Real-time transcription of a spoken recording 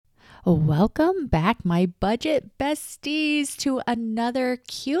Welcome back, my budget besties, to another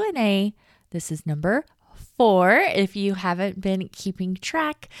Q&A. This is number 4. If you haven't been keeping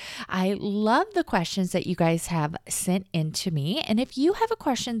track, I love the questions that you guys have sent in to me. And if you have a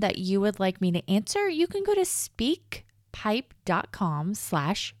question that you would like me to answer, you can go to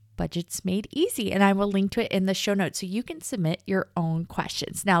speakpipe.com/budgets made easy, and I will link to it in the show notes so you can submit your own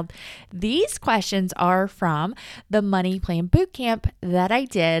questions. Now, these questions are from the Money Plan Bootcamp that I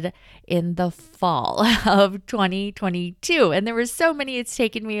did in the fall of 2022, and there were so many, it's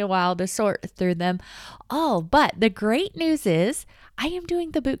taken me a while to sort through them all. But the great news is I am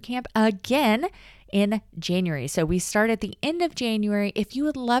doing the bootcamp again in January. So we start at the end of January. If you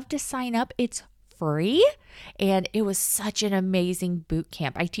would love to sign up, it's free. And it was such an amazing boot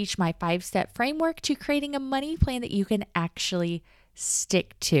camp. I teach my 5-step framework to creating a money plan that you can actually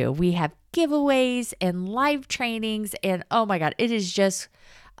stick to. We have giveaways and live trainings, and oh my God, it is just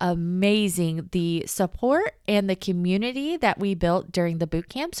amazing, the support and the community that we built during the boot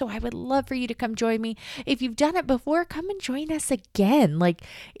camp. So I would love for you to come join me. If you've done it before, come and join us again.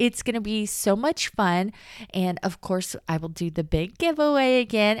 It's going to be so much fun. And of course, I will do the big giveaway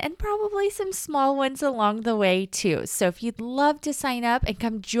again and probably some small ones along the way too. So if you'd love to sign up and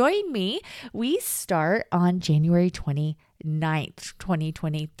come join me, we start on January 29th,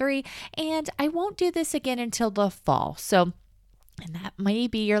 2023. And I won't do this again until the fall. And that may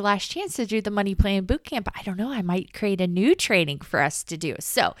be your last chance to do the Money Plan Bootcamp. I don't know. I might create a new training for us to do.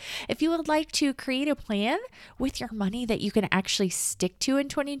 So if you would like to create a plan with your money that you can actually stick to in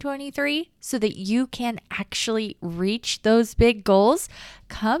 2023 so that you can actually reach those big goals,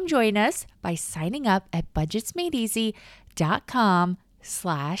 come join us by signing up at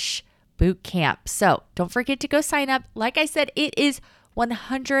budgetsmadeeasy.com/bootcamp. So don't forget to go sign up. Like I said, it is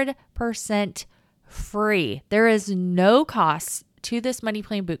 100% free. There is no cost to this Money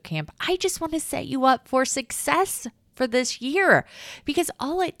Plan Bootcamp. I just want to set you up for success for this year, because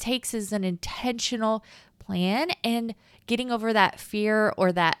all it takes is an intentional plan and getting over that fear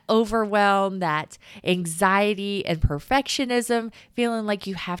or that overwhelm, that anxiety and perfectionism, feeling like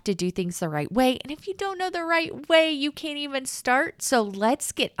you have to do things the right way. And if you don't know the right way, you can't even start. So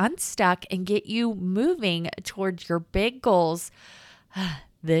let's get unstuck and get you moving towards your big goals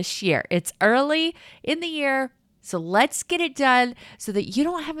this year. It's early in the year, so let's get it done so that you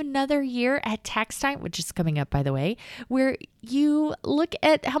don't have another year at tax time, which is coming up, by the way, where you look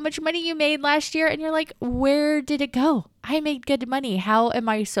at how much money you made last year and you're like, where did it go? I made good money. How am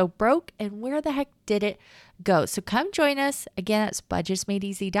I so broke? And where the heck did it go? So come join us. Again, it's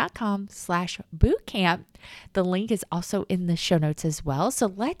budgetsmadeeasy.com/bootcamp. The link is also in the show notes as well.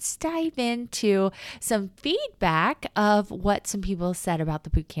 So let's dive into some feedback of what some people said about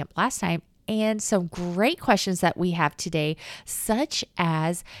the bootcamp last time, and some great questions that we have today, such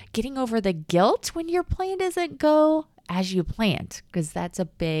as getting over the guilt when your plan doesn't go as you planned, because that's a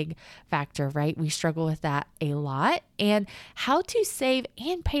big factor, right? We struggle with that a lot. And how to save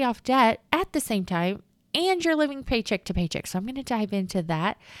and pay off debt at the same time, and you're living paycheck to paycheck. So I'm going to dive into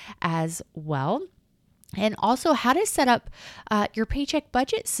that as well. And also how to set up your paycheck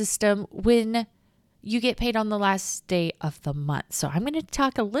budget system when you get paid on the last day of the month. So I'm going to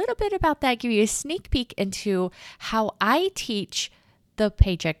talk a little bit about that, give you a sneak peek into how I teach the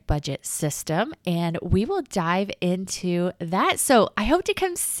paycheck budget system, and we will dive into that. So I hope to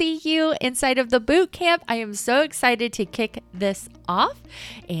come see you inside of the boot camp. I am so excited to kick this off,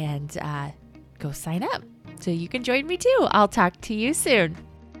 and go sign up so you can join me too. I'll talk to you soon.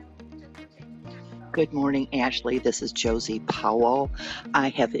 Good morning, Ashley. This is Josie Powell. I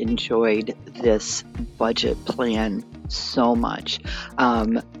have enjoyed this budget plan so much.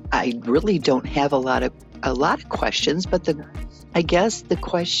 I really don't have a lot of questions, but I guess the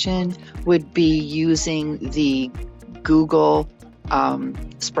question would be using the Google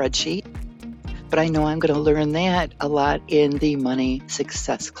spreadsheet. But I know I'm going to learn that a lot in the Money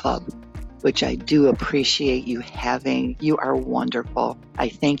Success Club, which I do appreciate you having. You are wonderful. I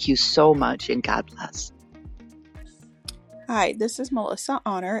thank you so much, and God bless. Hi, this is Melissa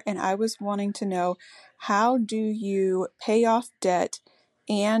Honor, and I was wanting to know, how do you pay off debt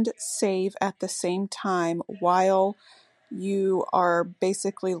and save at the same time while you are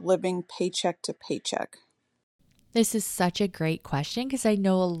basically living paycheck to paycheck? This is such a great question, because I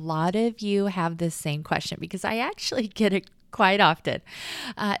know a lot of you have this same question, because I actually get it quite often.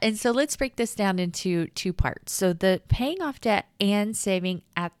 And so let's break this down into 2 parts. So the paying off debt and saving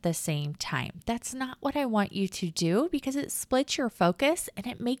at the same time. That's not what I want you to do, because it splits your focus and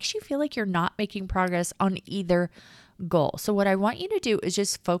it makes you feel like you're not making progress on either goal. So what I want you to do is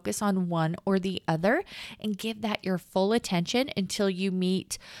just focus on one or the other and give that your full attention until you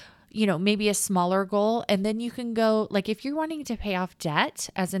meet maybe a smaller goal. And then you can go, like, if you're wanting to pay off debt,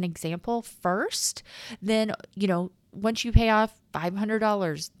 as an example, first, then, once you pay off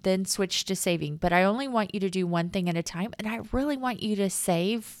 $500, then switch to saving. But I only want you to do one thing at a time. And I really want you to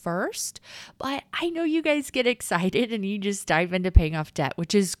save first. But I know you guys get excited and you just dive into paying off debt,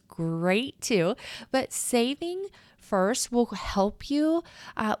 which is great too. But saving first will help you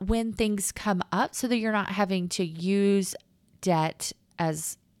when things come up so that you're not having to use debt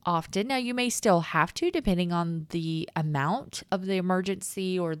as often. Now, you may still have to, depending on the amount of the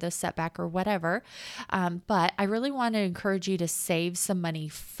emergency or the setback or whatever. But I really want to encourage you to save some money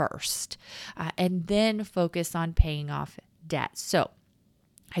first and then focus on paying off debt. So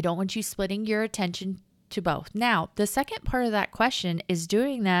I don't want you splitting your attention to both. Now, the second part of that question is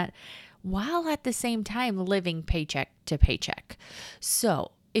doing that while at the same time living paycheck to paycheck.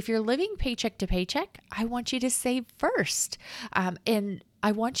 So if you're living paycheck to paycheck, I want you to save first. And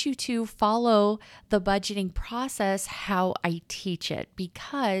I want you to follow the budgeting process how I teach it,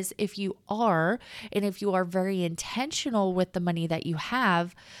 because if you are very intentional with the money that you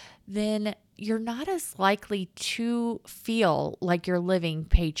have, then you're not as likely to feel like you're living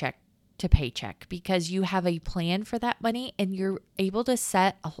paycheck to paycheck because you have a plan for that money and you're able to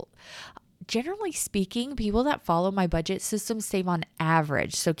set generally speaking, people that follow my budget system save on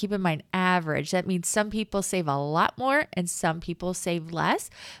average. So keep in mind, average. That means some people save a lot more and some people save less,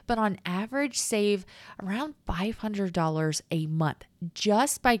 but on average save around $500 a month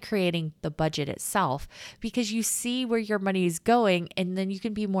just by creating the budget itself, because you see where your money is going and then you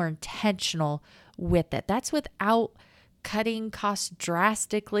can be more intentional with it. That's without cutting costs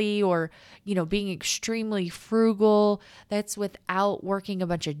drastically or, being extremely frugal. That's without working a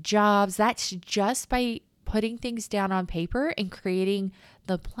bunch of jobs. That's just by putting things down on paper and creating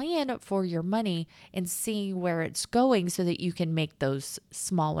the plan for your money and seeing where it's going so that you can make those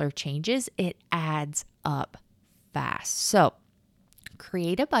smaller changes. It adds up fast. So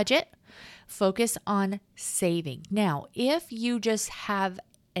create a budget, focus on saving. Now, if you just have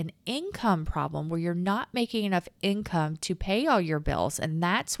an income problem where you're not making enough income to pay all your bills, and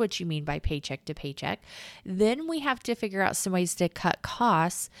that's what you mean by paycheck to paycheck, then we have to figure out some ways to cut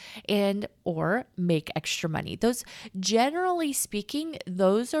costs and or make extra money. Those, generally speaking,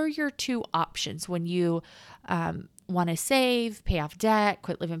 those are your two options when you want to save, pay off debt,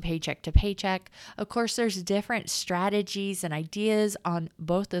 quit living paycheck to paycheck. Of course, there's different strategies and ideas on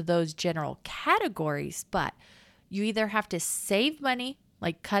both of those general categories, but you either have to save money,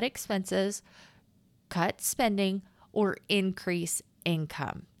 like cut expenses, cut spending, or increase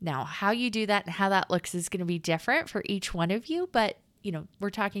income. Now, how you do that and how that looks is going to be different for each one of you, but we're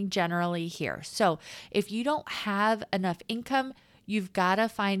talking generally here. So if you don't have enough income, you've got to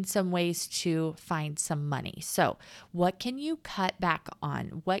find some ways to find some money. So what can you cut back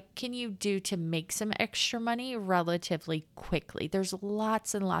on? What can you do to make some extra money relatively quickly? There's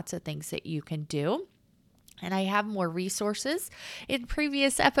lots and lots of things that you can do. And I have more resources in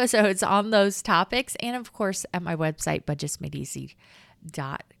previous episodes on those topics. And of course, at my website,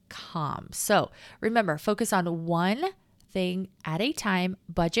 budgetsmadeeasy.com. So remember, focus on one thing at a time.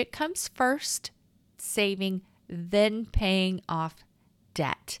 Budget comes first, saving, then paying off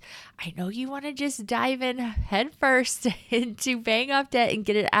debt. I know you want to just dive in head first into paying off debt and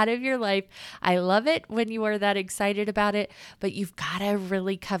get it out of your life. I love it when you are that excited about it, but you've got to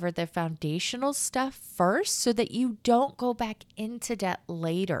really cover the foundational stuff first so that you don't go back into debt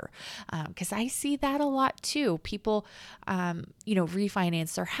later. Because I see that a lot too. People,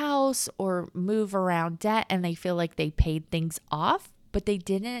 refinance their house or move around debt and they feel like they paid things off, but they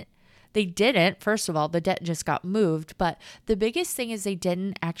didn't. First of all, the debt just got moved, but the biggest thing is they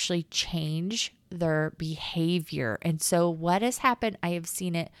didn't actually change their behavior. And so what has happened, I have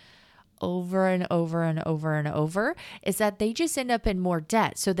seen it over and over and over and over, is that they just end up in more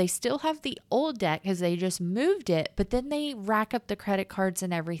debt. So they still have the old debt because they just moved it, but then they rack up the credit cards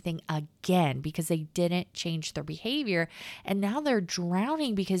and everything again because they didn't change their behavior. And now they're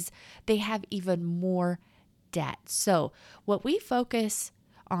drowning because they have even more debt. So what we focus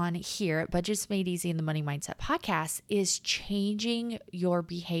on here at Budgets Made Easy in the Money Mindset podcast is changing your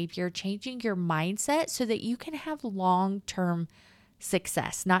behavior, changing your mindset so that you can have long-term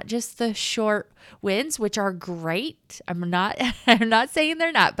success, not just the short wins, which are great. I'm not saying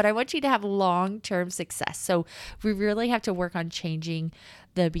they're not, but I want you to have long-term success. So we really have to work on changing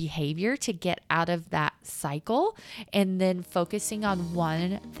the behavior to get out of that cycle and then focusing on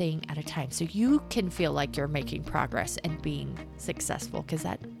one thing at a time so you can feel like you're making progress and being successful, because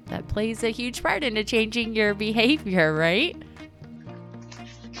that plays a huge part into changing your behavior, right?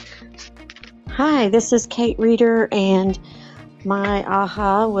 Hi, this is Kate Reeder, and My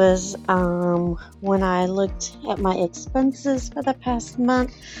aha was when I looked at my expenses for the past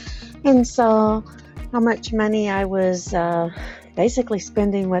month and saw how much money I was basically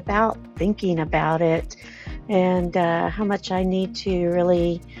spending without thinking about it, and how much I need to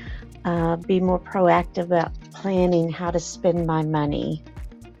really be more proactive about planning how to spend my money.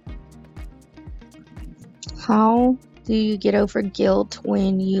 How do you get over guilt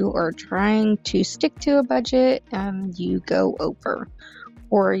when you are trying to stick to a budget and you go over?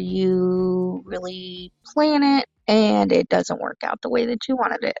 Or you really plan it and it doesn't work out the way that you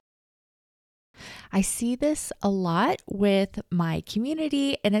wanted it? I see this a lot with my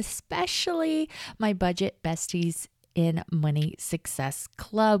community and especially my budget besties in Money Success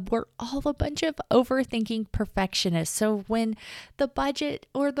Club. We're all a bunch of overthinking perfectionists. So when the budget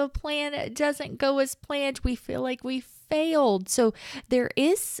or the plan doesn't go as planned, we feel like we failed. So there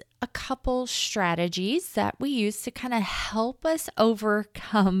is a couple strategies that we use to kind of help us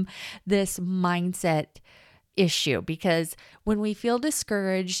overcome this mindset issue, because when we feel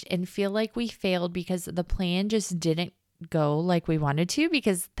discouraged and feel like we failed because the plan just didn't go like we wanted to,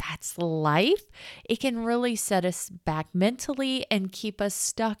 because that's life, it can really set us back mentally and keep us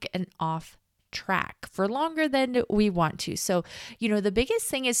stuck and off track for longer than we want to. So, the biggest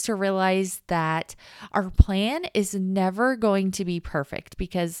thing is to realize that our plan is never going to be perfect,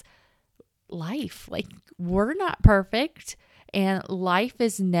 because we're not perfect. And life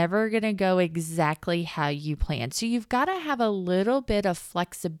is never going to go exactly how you plan. So you've got to have a little bit of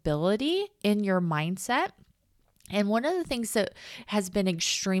flexibility in your mindset. And one of the things that has been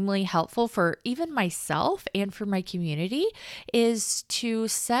extremely helpful for even myself and for my community is to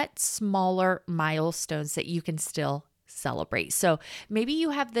set smaller milestones that you can still celebrate. So maybe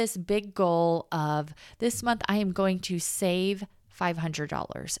you have this big goal of this month, I am going to save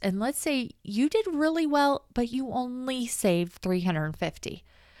 $500. And let's say you did really well, but you only saved $350.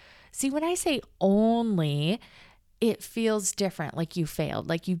 See, when I say only, it feels different, like you failed,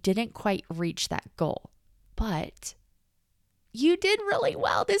 like you didn't quite reach that goal. But you did really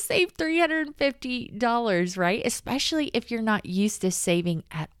well to save $350, right? Especially if you're not used to saving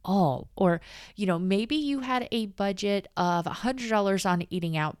at all. Or, maybe you had a budget of $100 on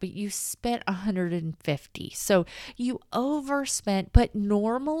eating out, but you spent $150. So you overspent, but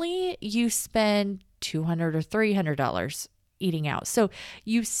normally you spend $200 or $300 eating out. So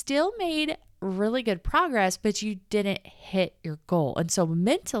you still made really good progress, but you didn't hit your goal. And so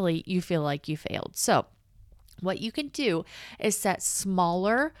mentally you feel like you failed. So what you can do is set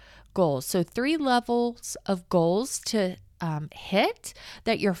smaller goals. So 3 levels of goals to hit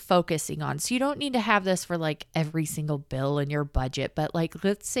that you're focusing on. So you don't need to have this for like every single bill in your budget, but like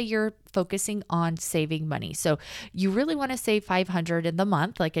let's say you're focusing on saving money. So you really want to save $500 in the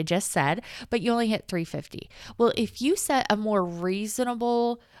month, like I just said, but you only hit $350. Well, if you set a more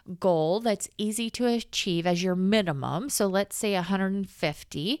reasonable goal that's easy to achieve as your minimum, so let's say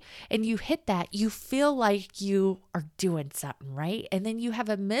 $150, and you hit that, you feel like you are doing something, right? And then you have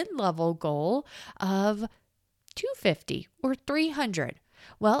a mid-level goal of $250 or $300.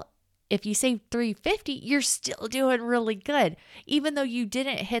 Well, if you save $350, you're still doing really good, even though you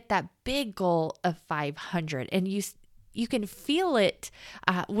didn't hit that big goal of $500. And you can feel it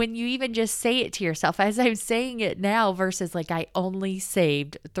when you even just say it to yourself, as I'm saying it now, versus like I only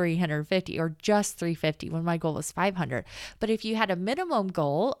saved $350 or just $350 when my goal was $500. But if you had a minimum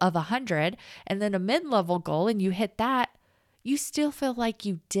goal of $100 and then a mid-level goal and you hit that, you still feel like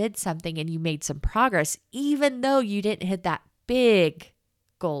you did something and you made some progress, even though you didn't hit that big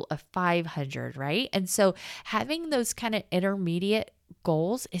goal of $500, right? And so having those kind of intermediate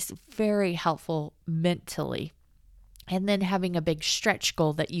goals is very helpful mentally. And then having a big stretch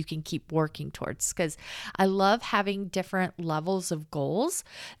goal that you can keep working towards, because I love having different levels of goals.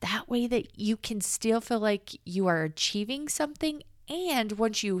 That way that you can still feel like you are achieving something. And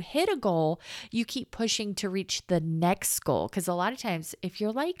once you hit a goal, you keep pushing to reach the next goal. Because a lot of times, if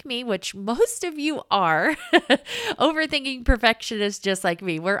you're like me, which most of you are, overthinking perfectionists just like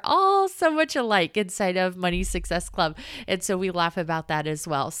me, we're all so much alike inside of Money Success Club. And so we laugh about that as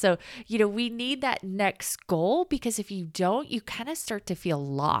well. So, we need that next goal, because if you don't, you kind of start to feel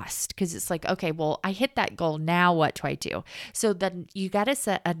lost, because it's like, okay, well, I hit that goal. Now what do I do? So then you got to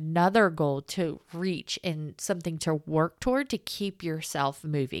set another goal to reach and something to work toward to keep yourself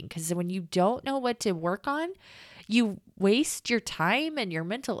moving. Because when you don't know what to work on, you waste your time and your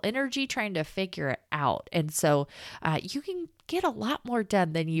mental energy trying to figure it out. And so you can get a lot more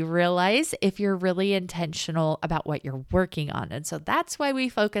done than you realize if you're really intentional about what you're working on. And so that's why we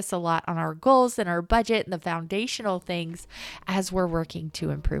focus a lot on our goals and our budget and the foundational things as we're working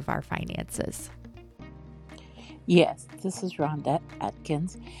to improve our finances. Yes, this is Rhonda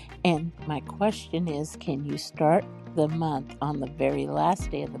Atkins, and my question is, can you start the month on the very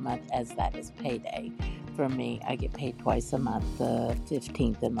last day of the month, as that is payday? For me, I get paid twice a month, the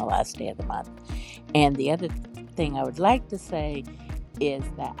 15th and the last day of the month. And the other thing I would like to say is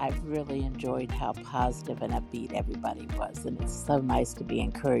that I've really enjoyed how positive and upbeat everybody was, and it's so nice to be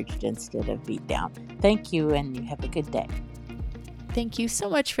encouraged instead of beat down. Thank you, and you have a good day. Thank you so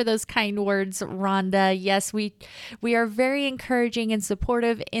much for those kind words, Rhonda. Yes, we are very encouraging and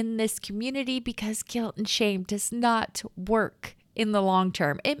supportive in this community because guilt and shame does not work in the long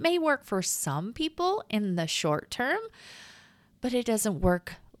term. It may work for some people in the short term, but it doesn't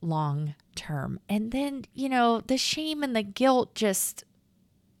work long term. And then, the shame and the guilt just,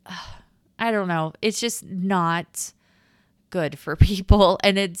 I don't know, it's just not good for people,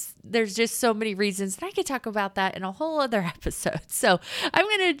 and there's just so many reasons, and I could talk about that in a whole other episode. So I'm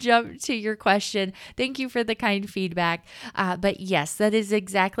going to jump to your question. Thank you for the kind feedback. But yes, that is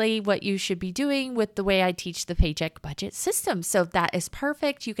exactly what you should be doing with the way I teach the paycheck budget system. So that is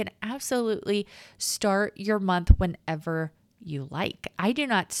perfect. You can absolutely start your month whenever you like. I do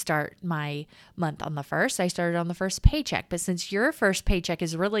not start my month on the first. I started on the first paycheck. But since your first paycheck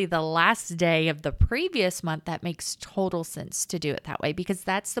is really the last day of the previous month, that makes total sense to do it that way, because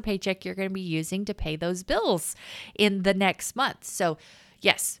that's the paycheck you're going to be using to pay those bills in the next month. So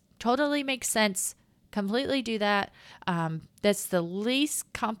yes, totally makes sense. Completely do that. That's the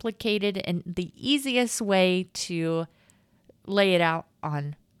least complicated and the easiest way to lay it out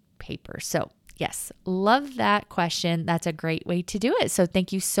on paper. So yes, love that question. That's a great way to do it. So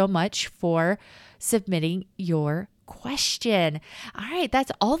thank you so much for submitting your question. All right,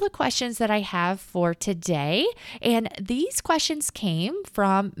 that's all the questions that I have for today. And these questions came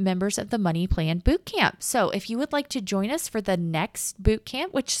from members of the Money Plan Bootcamp. So if you would like to join us for the next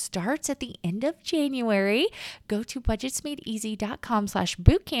bootcamp, which starts at the end of January, go to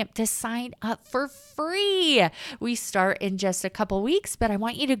budgetsmadeeasy.com/bootcamp to sign up for free. We start in just a couple weeks, but I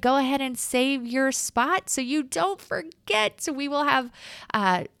want you to go ahead and save your spot so you don't forget. So we will have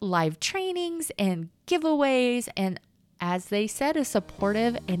live trainings and giveaways, and as they said, a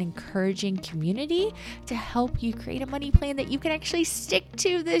supportive and encouraging community to help you create a money plan that you can actually stick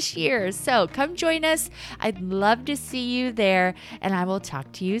to this year. So come join us. I'd love to see you there, and I will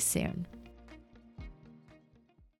talk to you soon.